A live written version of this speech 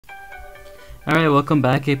Alright, welcome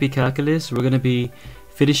back AP Calculus. We're going to be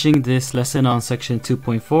finishing this lesson on section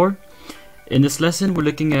 2.4. In this lesson we're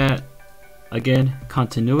looking at, again,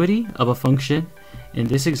 continuity of a function. In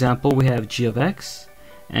this example we have g of x,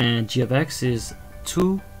 and g of x is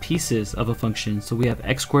two pieces of a function. So we have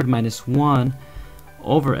x squared minus 1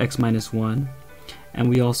 over x minus 1, and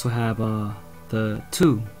we also have the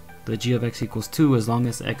 2, the g of x equals 2 as long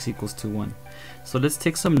as x equals to 1. So let's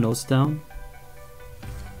take some notes down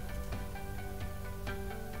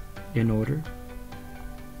in order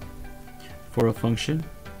for a function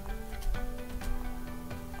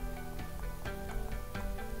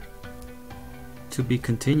to be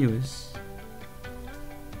continuous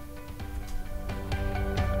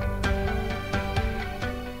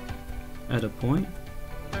at a point.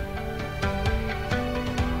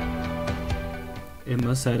 It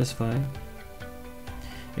must satisfy.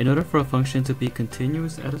 In order for a function to be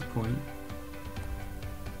continuous at a point,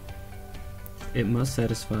 it must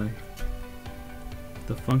satisfy.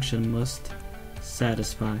 The function must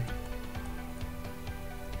satisfy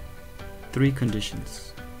three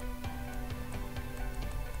conditions.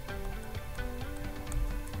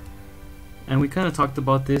 And we kind of talked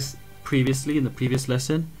about this previously in the previous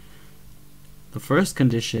lesson. The first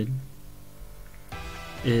condition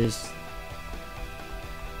is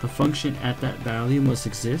the function at that value must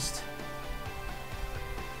exist.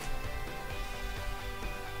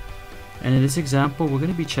 And in this example, we're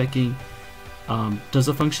going to be checking, does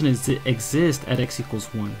the function exist at x equals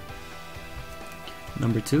 1?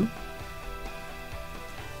 Number 2,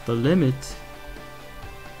 the limit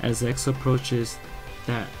as x approaches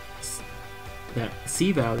that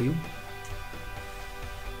c value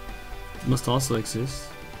must also exist.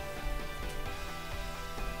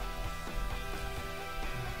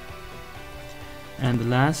 And the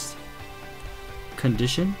last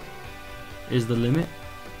condition is the limit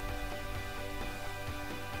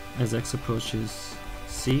as x approaches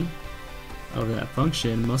c of that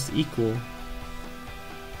function must equal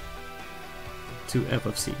to f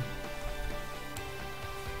of c.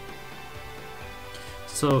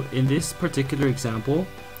 So in this particular example,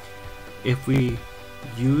 if we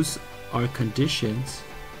use our conditions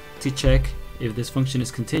to check if this function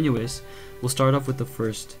is continuous, we'll start off with the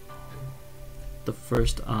first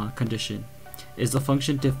condition. Is the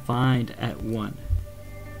function defined at 1?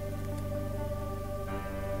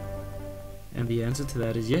 And the answer to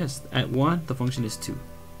that is yes. At 1, the function is 2.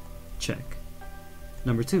 Check.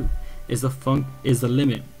 Number 2, is the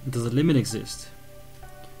limit. Does the limit exist?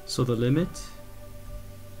 So the limit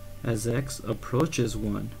as x approaches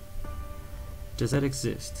 1, does that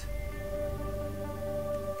exist?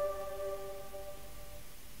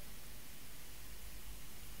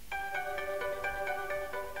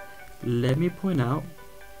 Let me point out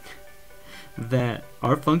that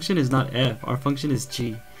our function is not f, our function is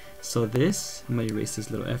g. So this, I'm going to erase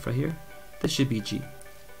this little f right here, this should be g.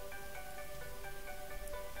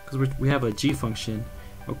 Because we have a g function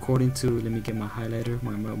according to, let me get my highlighter,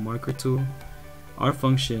 my marker tool. Our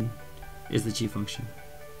function is the g function.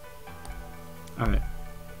 Alright,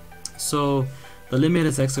 so the limit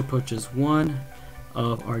as x approaches 1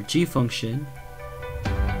 of our g function.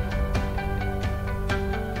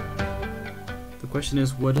 The question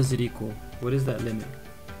is, what does it equal? What is that limit?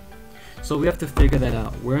 So we have to figure that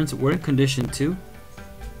out. We're in condition 2.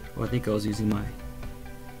 Well, I think I was using my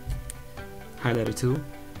highlighter tool.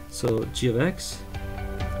 So g of x,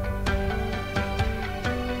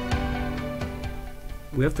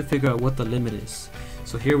 we have to figure out what the limit is.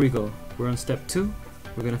 So here we go. We're on step 2.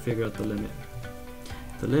 We're going to figure out the limit.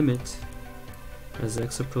 The limit as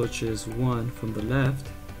x approaches 1 from the left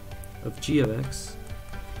of g of x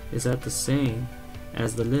is that the same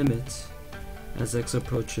as the limit as x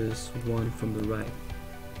approaches 1 from the right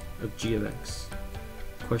of g of x?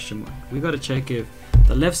 Question mark. We got to check if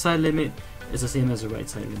the left side limit is the same as the right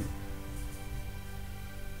side limit.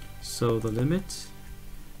 So the limit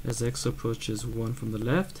as x approaches 1 from the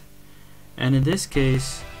left, and in this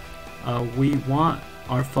case we want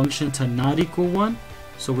our function to not equal 1,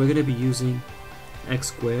 so we're going to be using x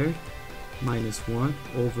squared minus 1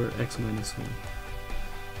 over x minus 1.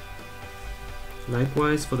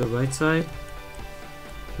 Likewise, for the right side,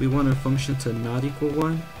 we want our function to not equal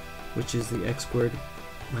 1, which is the x squared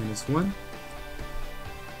minus 1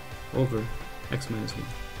 over x minus 1.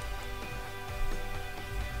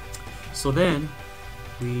 So then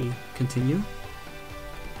we continue.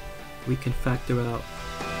 We can factor out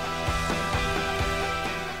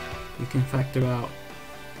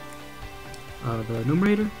the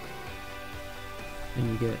numerator, and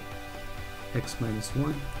you get x minus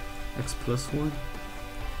 1, x plus 1.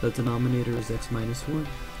 The denominator is x minus 1.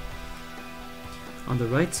 on the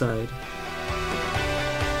right side,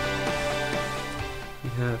 we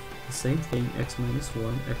have the same thing, x minus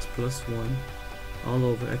 1, x plus 1, all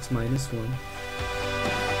over x minus 1.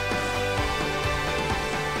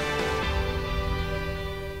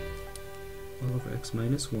 All over x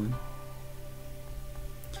minus 1.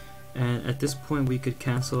 And at this point we could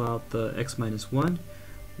cancel out the x minus 1.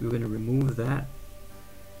 We're going to remove that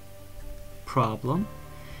problem.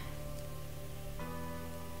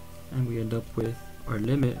 And we end up with our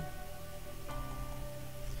limit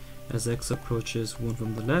as x approaches 1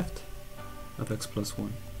 from the left of x plus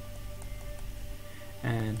 1.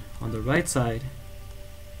 And on the right side,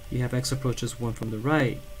 you have x approaches 1 from the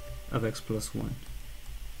right of x plus 1.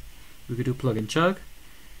 We could do plug and chug.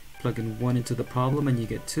 Plug in 1 into the problem and you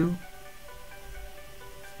get 2.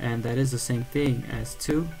 And that is the same thing as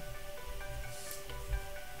 2.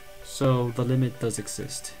 So the limit does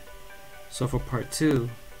exist. So for part 2,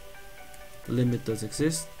 the limit does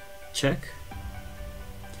exist. Check.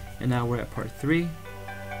 And now we're at part 3.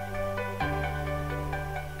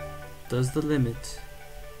 Does the limit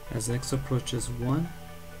as x approaches 1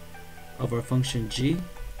 of our function g,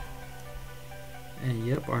 and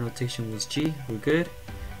yep, our notation was g, we're good,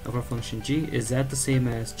 of our function g, is that the same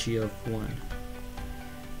as g of 1?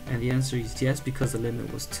 And the answer is yes, because the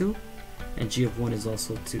limit was 2 and g of 1 is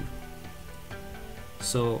also 2.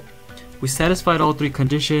 So we satisfied all 3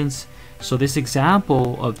 conditions. So this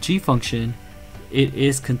example of g function, it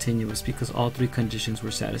is continuous because all 3 conditions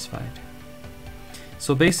were satisfied.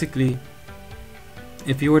 So basically,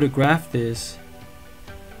 if you were to graph this,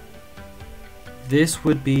 this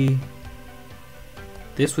would be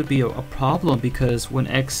a problem, because when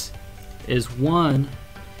x is 1,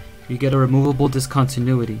 you get a removable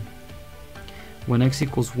discontinuity. When x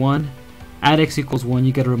equals 1, at x equals 1,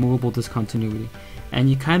 you get a removable discontinuity. And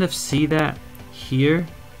you kind of see that here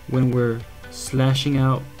when we're slashing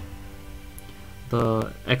out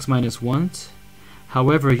the x minus 1s.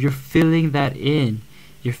 However, you're filling that in.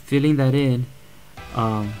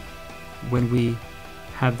 When we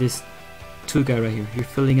have this 2 guy right here. You're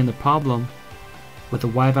filling in the problem with a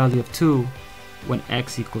y value of 2 when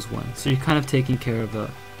x equals 1. So you're kind of taking care of the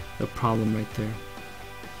problem right there.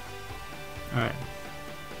 Alright,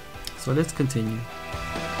 so let's continue.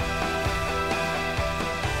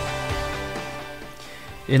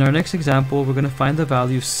 In our next example, we're going to find the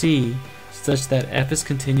value c such that f is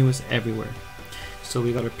continuous everywhere. So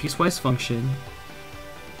we got our piecewise function,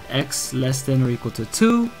 x less than or equal to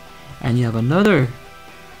 2, and you have another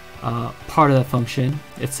part of that function.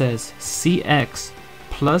 It says cx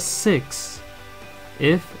plus 6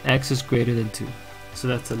 if x is greater than 2. So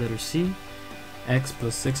that's the letter C, x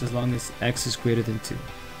plus 6 as long as x is greater than 2.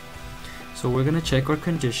 So we're going to check our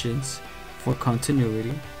conditions for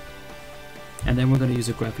continuity, and then we're going to use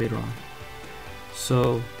a graph later on.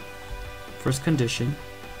 So first condition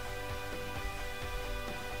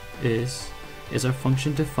is our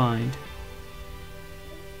function defined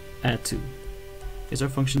at 2? Is our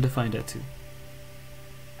function defined at 2?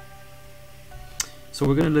 So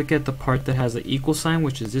we're going to look at the part that has the equal sign,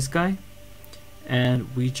 which is this guy, and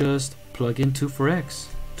we just plug in 2 for x.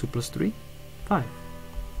 2 plus 3, 5.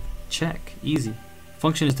 Check, easy.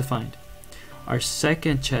 Function is defined. Our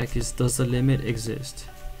second check is, does the limit exist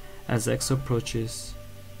as x approaches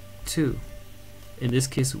 2? In this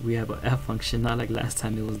case, we have a f function, not like last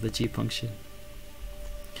time it was the g function.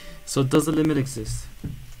 So does the limit exist?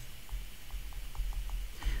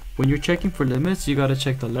 When you're checking for limits, you gotta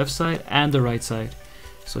check the left side and the right side.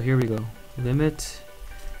 So here we go. Limit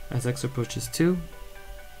as x approaches 2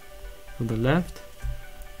 from the left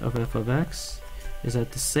of f of x is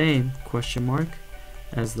at the same question mark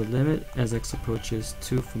as the limit as x approaches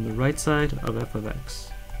 2 from the right side of f of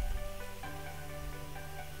x.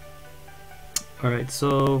 Alright,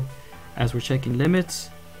 so as we're checking limits,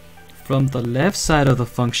 from the left side of the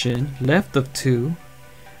function, left of 2,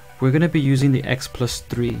 we're going to be using the x plus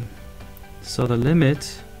 3. So the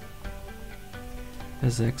limit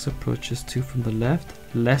as x approaches 2 from the left,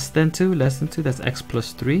 less than 2, that's x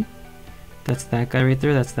plus 3. That's that guy right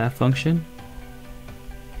there, that's that function.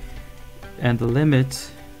 And the limit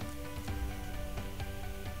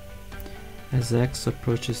as x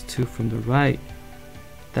approaches 2 from the right,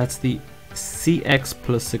 that's the cx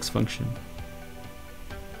plus 6 function.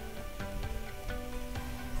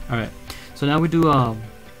 Alright, so now we do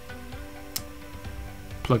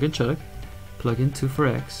plug and chug. Plug in 2 for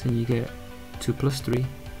x and you get 2 plus 3.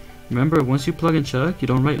 Remember, once you plug and chug, you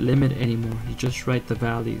don't write limit anymore, you just write the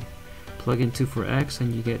value. Plug in 2 for x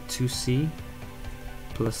and you get 2c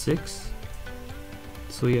plus 6.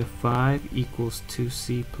 So you have 5 equals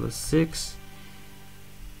 2c plus 6.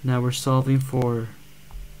 Now we're solving for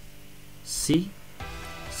c.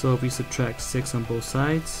 So if we subtract 6 on both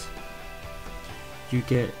sides, you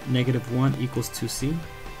get -1 equals 2c.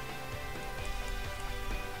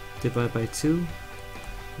 Divide by 2,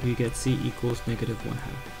 you get c equals -1/2.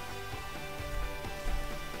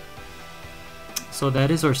 So that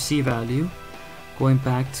is our c value. Going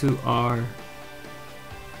back to our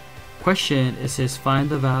question, it says find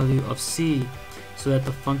the value of c so that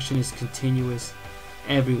the function is continuous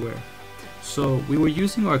everywhere. So we were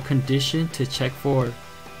using our condition to check for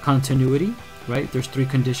continuity, right? There's 3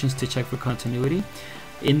 conditions to check for continuity.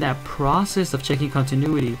 In that process of checking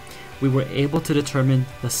continuity, we were able to determine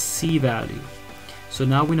the c value. So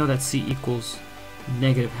now we know that c equals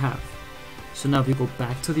 -1/2. So now if we go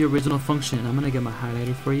back to the original function, and I'm going to get my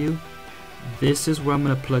highlighter for you, this is where I'm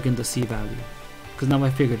going to plug in the c value. Because now I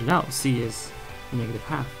figured it out, c is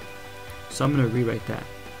 -1/2. So I'm going to rewrite that.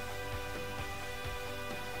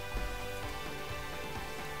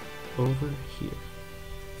 Over here.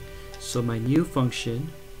 So my new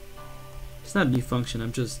function, it's not a new function,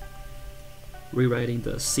 I'm just rewriting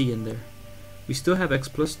the c in there. We still have x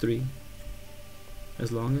plus 3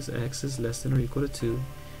 as long as x is less than or equal to 2,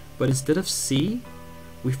 but instead of c,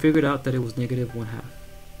 we figured out that it was -1/2.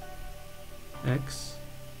 X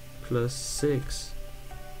plus 6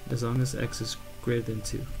 as long as x is greater than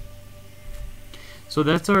 2. So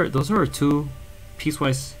those are our 2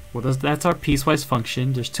 piecewise, well that's our piecewise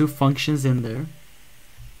function. There's 2 functions in there.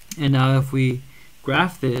 And now if we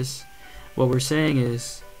graph this, what we're saying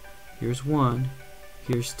is here's 1,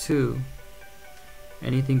 here's 2,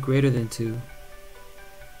 anything greater than 2,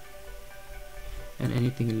 and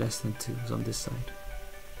anything less than 2 is on this side.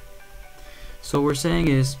 So what we're saying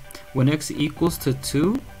is when x equals to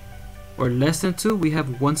 2 or less than 2, we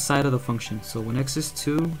have one side of the function. So when x is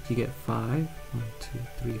 2, you get 5. 1, 2,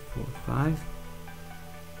 3, 4, 5.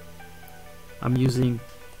 I'm using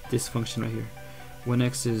this function right here. When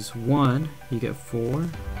x is 1, you get 4.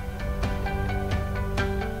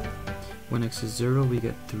 When x is 0, we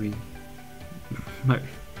get 3.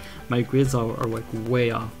 My grids are like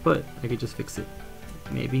way off, but I could just fix it.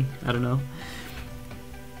 Maybe, I don't know.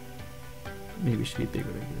 Maybe it should be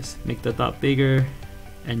bigger like this. Make the dot bigger,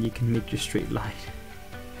 and you can make your straight line.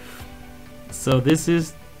 So this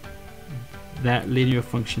is that linear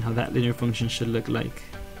function, how that linear function should look like.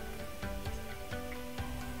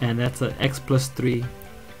 And that's a x plus 3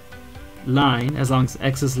 line as long as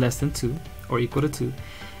x is less than 2 or equal to 2.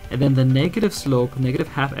 And then the negative slope,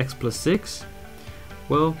 -1/2 x plus 6,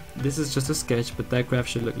 well, this is just a sketch, but that graph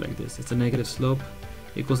should look like this. It's a negative slope,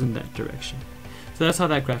 it goes in that direction. So that's how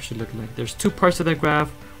that graph should look like. There's 2 parts of that graph,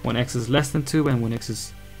 when x is less than 2 and when x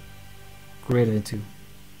is greater than 2.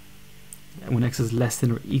 And when x is less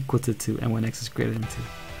than or equal to 2 and when x is greater than 2.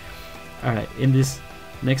 Alright, in this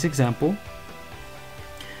next example,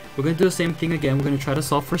 we're going to do the same thing again. We're going to try to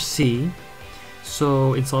solve for c.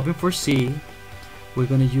 So in solving for c, we're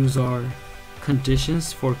going to use our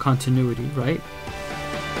conditions for continuity, right?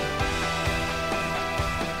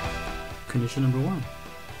 Condition number 1.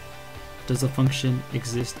 Does a function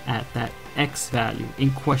exist at that x value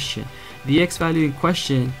in question? The x value in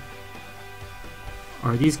question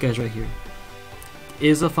are these guys right here.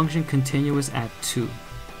 Is a function continuous at 2?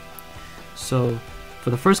 So for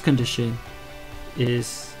the first condition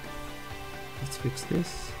is, let's fix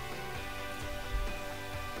this.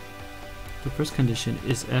 The first condition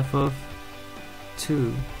is f of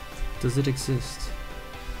 2. Does it exist?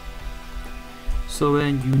 So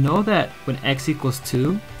then you know that when x equals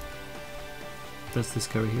 2, that's this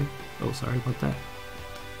guy right here. Oh, sorry about that.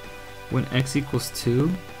 When x equals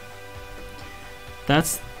 2,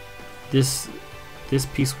 that's this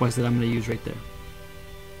piecewise that I'm going to use right there.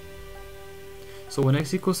 So when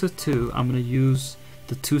x equals to 2, I'm going to use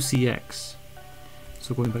the 2cx.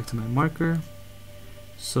 So going back to my marker,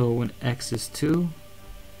 so when x is 2,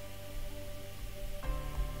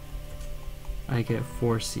 I get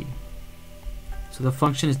 4c. So the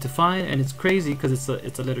function is defined, and it's crazy because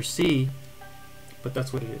it's a letter c, but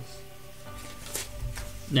that's what it is.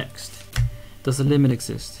 Next, does a limit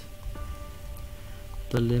exist?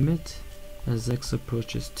 The limit as x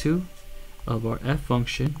approaches 2 of our f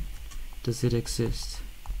function, does it exist?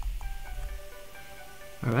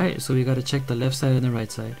 Alright, so we got to check the left side and the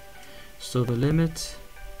right side. So the limit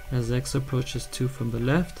as x approaches 2 from the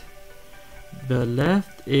left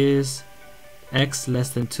is x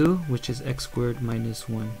less than 2, which is x squared minus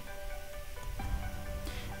 1.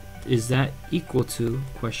 Is that equal to,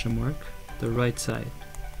 question mark, the right side,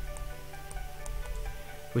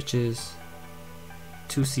 which is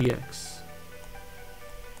 2cx.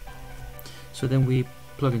 So then we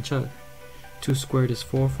plug and chug. 2 squared is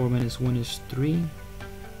 4, 4 minus 1 is 3.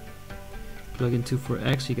 Plug in 2 for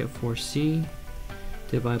x, you get 4c.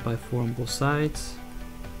 Divide by 4 on both sides.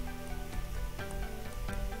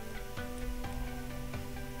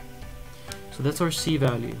 So that's our c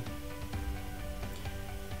value.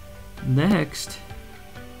 Next,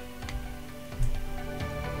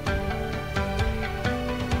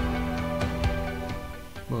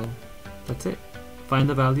 well, that's it. Find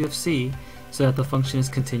the value of c so that the function is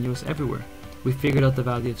continuous everywhere. We figured out the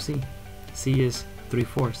value of c. c is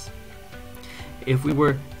 3/4. If we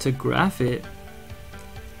were to graph it,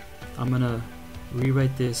 I'm gonna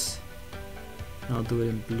rewrite this, and I'll do it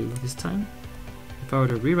in blue this time. If I were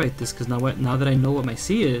to rewrite this, because now that I know what my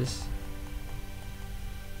c is,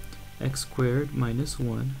 x squared minus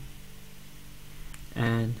 1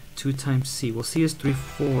 and 2 times c. Well, c is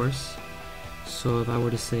 3/4, so if I were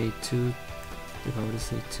to say 2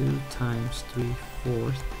 times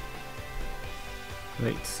 3/4,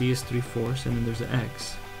 right, c is 3/4, and then there's an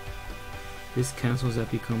x. This cancels, that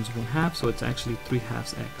becomes 1/2, so it's actually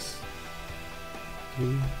 3/2 x.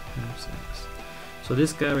 3/2 x. So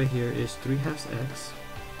this guy right here is 3/2 x.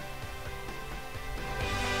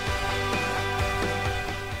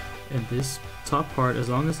 And this top part, as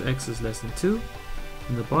long as x is less than 2,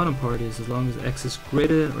 and the bottom part is as long as x is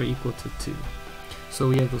greater than or equal to 2. So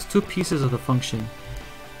we have those two pieces of the function.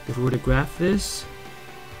 If we were to graph this,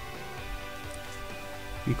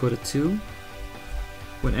 we go to 2.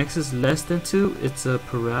 When x is less than 2, it's a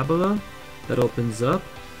parabola that opens up,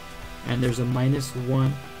 and there's a minus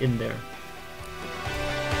 1 in there.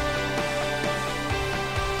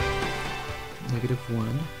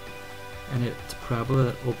 -1, and it's a parabola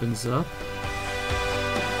that opens up.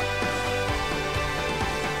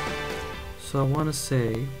 So I want to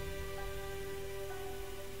say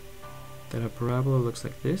that a parabola looks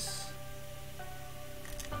like this.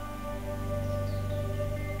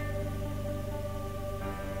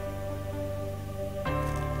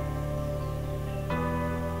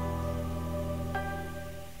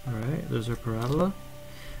 Alright, there's our parabola.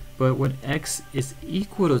 But when x is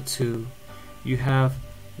equal to 2, you have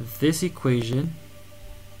this equation.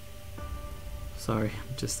 Sorry,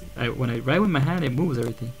 when I write with my hand, it moves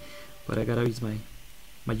everything. But I gotta use my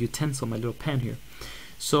utensil, my little pen here.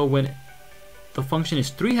 So when the function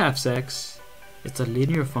is 3/2 x, it's a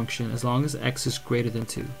linear function as long as x is greater than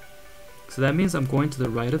 2. So that means I'm going to the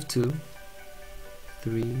right of 2,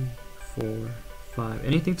 3, 4, 5.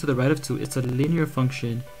 Anything to the right of 2, it's a linear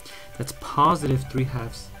function that's positive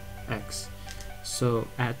 3/2 x. So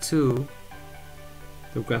at 2,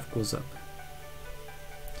 the graph goes up.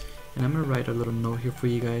 And I'm going to write a little note here for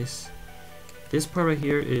you guys. This part right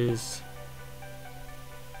here is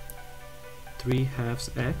 3/2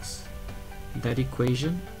 x. That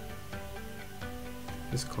equation,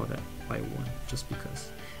 let's call that y1 just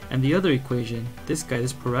because. And the other equation, this guy,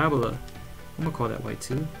 this parabola, I'm going to call that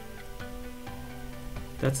y2.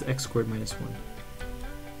 That's x squared minus 1.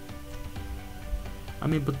 I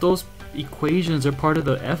mean, but those equations are part of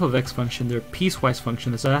the f of x function. They're piecewise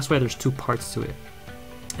function, so that's why there's two parts to it.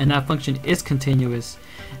 And that function is continuous.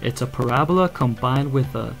 It's a parabola combined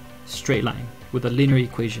with a straight line, with a linear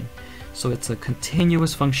equation. So it's a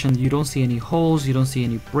continuous function. You don't see any holes, you don't see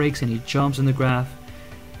any breaks, any jumps in the graph.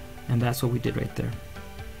 And that's what we did right there.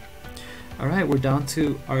 Alright, we're down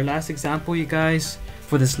to our last example, you guys,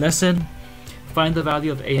 for this lesson. Find the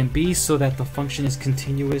value of a and b so that the function is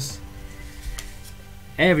continuous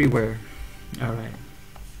everywhere. Alright,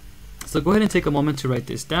 so go ahead and take a moment to write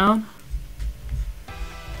this down.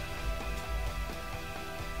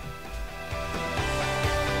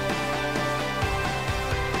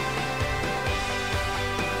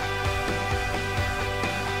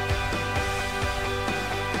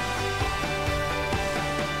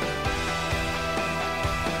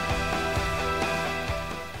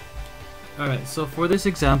 Alright, so for this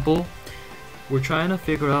example, we're trying to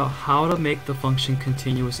figure out how to make the function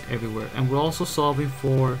continuous everywhere. And we're also solving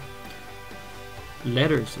for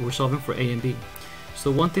letters. We're solving for a and b. So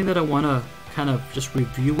one thing that I want to kind of just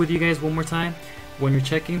review with you guys one more time, when you're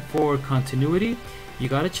checking for continuity, you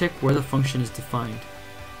got to check where the function is defined.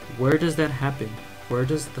 Where does that happen? Where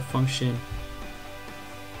does the function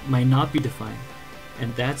might not be defined?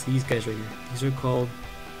 And that's these guys right here. These are called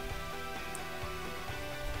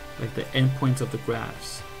like the endpoints of the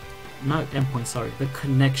graphs. Not endpoints, sorry, the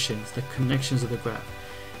connections of the graph.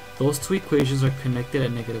 Those two equations are connected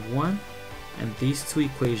at -1, and these two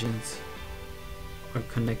equations are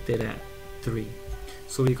connected at 3.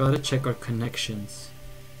 So we gotta check our connections.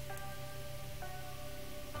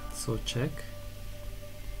 So check.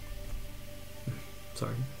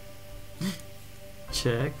 Sorry.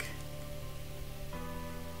 Check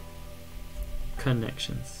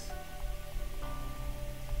connections.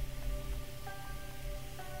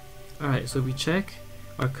 Alright, so we check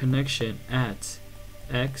our connection at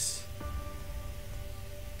x,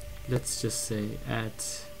 let's just say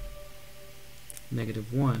at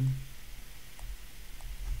 -1.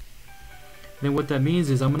 Then what that means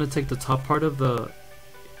is I'm going to take the top part of the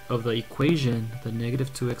equation, the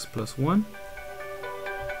 -2x plus 1,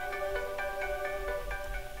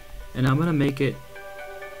 and I'm going to make it,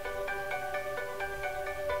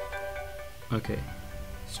 okay,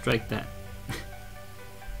 strike that.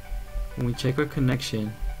 When we check our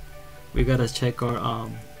connection, we gotta check our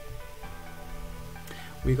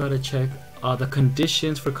the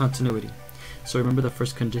conditions for continuity. So remember, the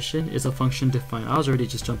first condition is a function defined. I was already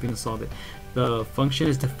just jumping to solve it. The function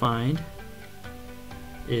is defined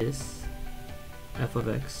is f of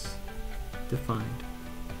x defined.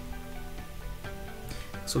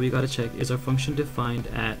 So we gotta check, is our function defined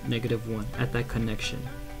at -1 at that connection?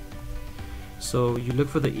 So you look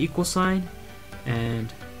for the equal sign,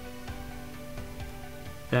 and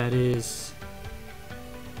that is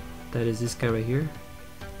this guy right here.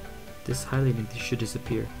 This highlighting should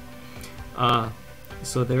disappear.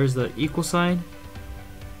 So there's the equal sign,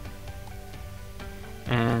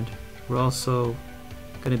 and we're also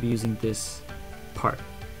going to be using this part.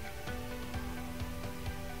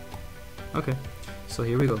 Okay, so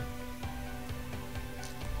here we go.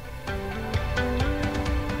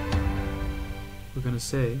 We're going to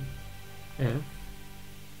say f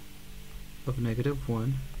of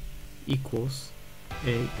 -1 equals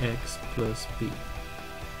ax plus b.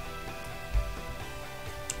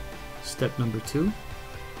 Step number 2,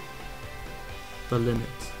 the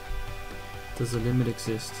limit. Does the limit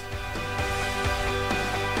exist?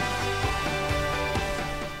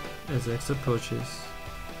 As x approaches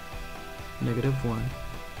 -1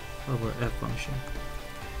 of our f function.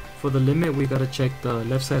 For the limit, we gotta check the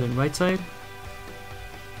left side and right side.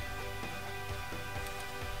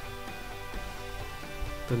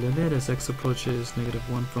 The limit as x approaches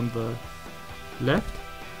 -1 from the left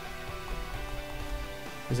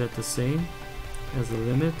is that the same as the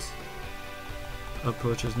limit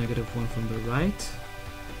approaches -1 from the right.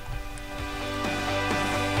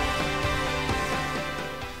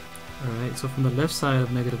 Alright, so from the left side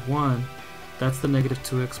of -1, that's the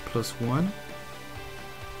 -2x plus 1.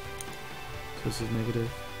 So this is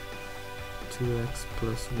 -2x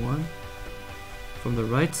plus 1. From the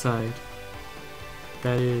right side,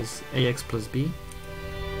 that is ax plus b.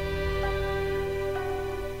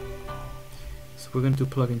 So we're going to do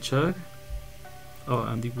plug and chug. Oh,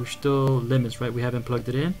 and we're still limits, right? We haven't plugged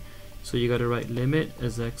it in. So you got to write limit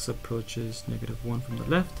as x approaches -1 from the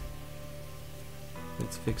left.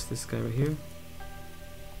 Let's fix this guy right here.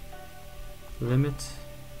 Limit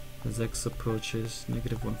as x approaches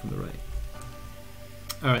 -1 from the right.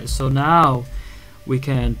 Alright, so now we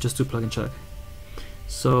can just do plug and chug.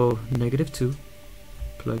 So -2,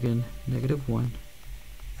 plug in -1.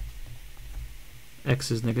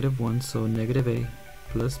 X is -1, so -a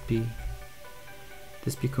plus b.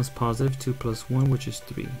 This becomes +2 plus 1, which is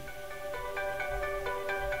 3.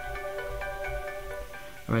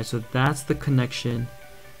 Alright, so that's the connection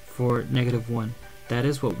for -1. That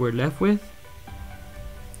is what we're left with.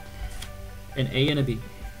 An A and a B.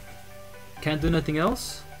 Can't do nothing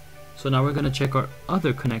else. So now we're going to check our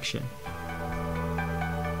other connection.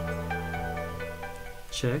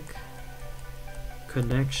 Check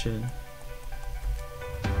connection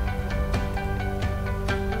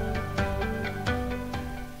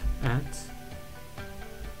at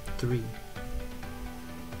 3.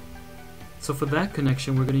 So for that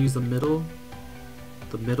connection, we're going to use the middle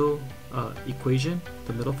equation,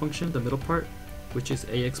 the middle function, the middle part, which is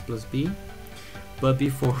ax plus b. But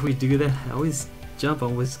before we do that, I always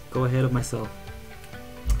go ahead of myself.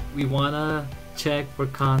 We want to check for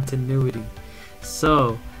continuity.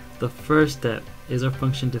 So the first step is our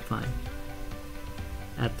function defined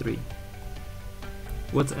at 3.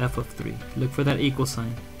 What's f of 3? Look for that equal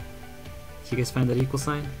sign. So you guys find that equal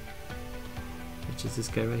sign? Which is this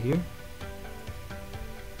guy right here.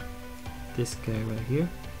 This guy right here.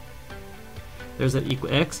 There's that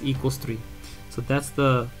x equals 3. So that's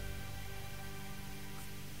the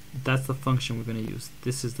function we're going to use.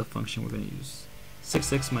 This is the function we're going to use.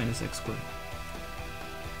 6x minus x squared.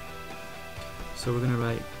 So we're going to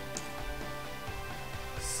write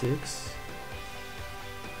 6.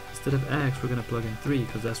 Instead of x, we're going to plug in 3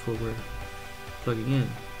 because that's what we're plugging in.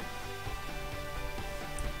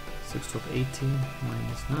 6, 12, 18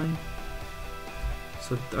 minus 9.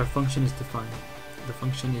 So our function is defined. The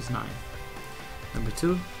function is 9. Number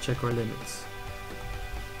 2, check our limits.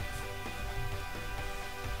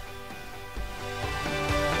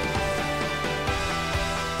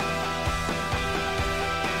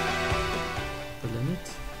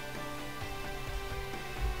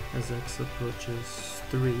 approaches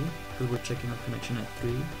 3, because we're checking our connection at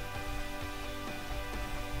 3.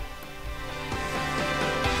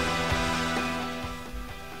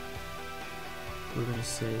 We're going to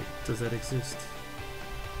say, does that exist?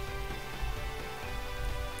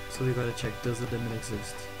 So we got to check, does the limit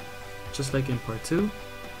exist? Just like in part 2,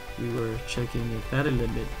 we were checking if that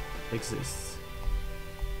limit exists.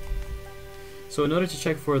 So in order to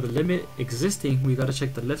check for the limit existing, we got to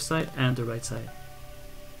check the left side and the right side.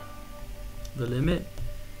 The limit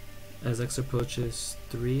as x approaches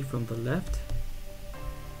 3 from the left,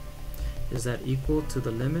 is that equal to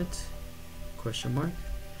the limit, question mark,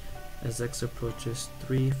 as x approaches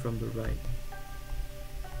 3 from the right.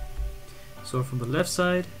 So from the left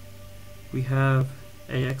side, we have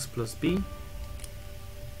ax plus b.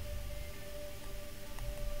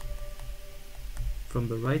 From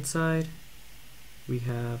the right side, we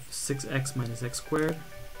have 6x minus x squared.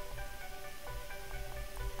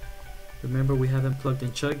 Remember, we haven't plugged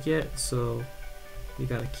in chug yet, so you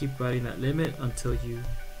gotta keep writing that limit until you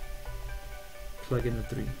plug in the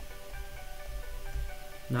 3.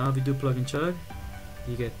 Now if you do plug in chug,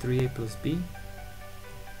 you get 3a plus b,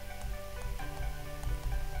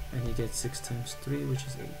 and you get 6 times 3, which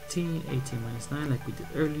is 18, 18 minus 9 like we did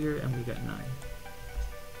earlier, and we got 9.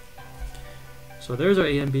 So there's our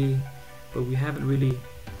a and b, but we haven't really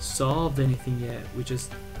solved anything yet. We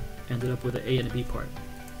just ended up with the a and the b part.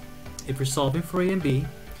 If we're solving for a and b,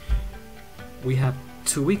 we have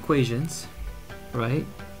 2 equations, right?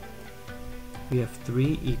 We have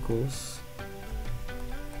 3 equals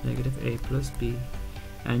negative a plus b,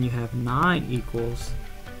 and you have 9 equals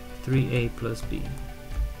 3a plus b.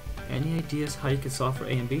 Any ideas how you can solve for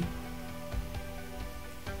a and b?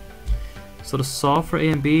 So to solve for a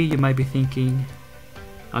and b, you might be thinking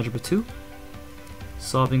algebra 2,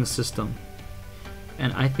 solving a system.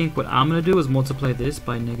 And I think what I'm going to do is multiply this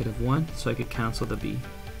by negative 1 so I could cancel the b.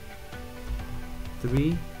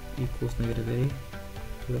 3 equals negative a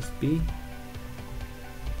plus b.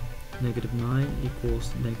 Negative 9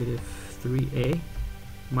 equals negative 3a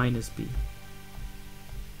minus b.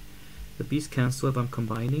 The b's cancel if I'm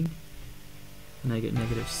combining, and I get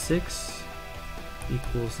negative 6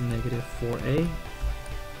 equals negative 4a.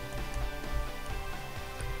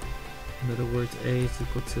 In other words, a is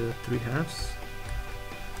equal to 3/2.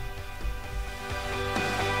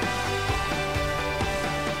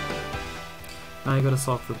 Now I gotta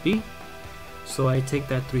solve for b, so I take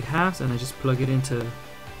that 3/2 and I just plug it into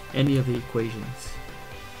any of the equations.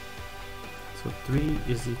 So 3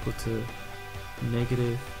 is equal to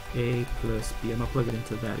negative a plus b. I'm gonna plug it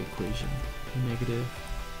into that equation. Negative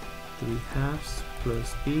 3/2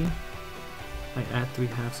 plus b. I add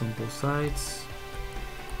 3/2 on both sides.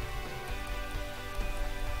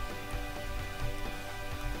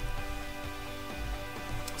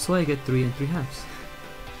 So I get 3 and 3/2.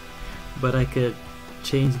 But I could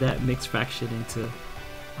change that mixed fraction into,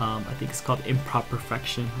 I think it's called improper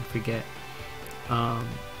fraction, I forget.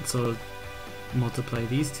 So multiply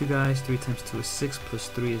these two guys, 3 times 2 is 6, plus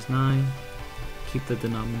 3 is 9. Keep the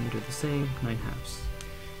denominator the same, 9/2.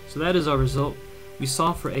 So that is our result. We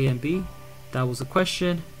solved for a and b. That was the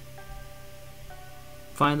question.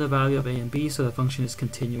 Find the value of a and b so the function is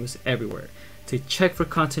continuous everywhere. To check for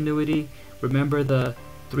continuity, remember the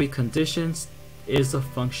 3 conditions. Is the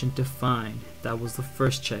function defined? That was the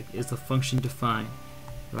first check. Is the function defined?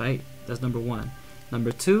 Right? That's number 1.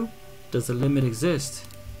 Number 2, does the limit exist?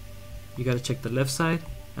 You got to check the left side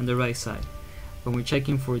and the right side. When we're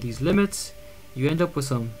checking for these limits, you end up with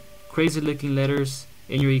some crazy looking letters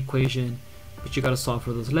in your equation, but you got to solve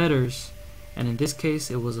for those letters. And in this case,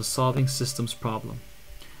 it was a solving systems problem.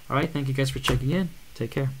 Alright, thank you guys for checking in.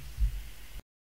 Take care.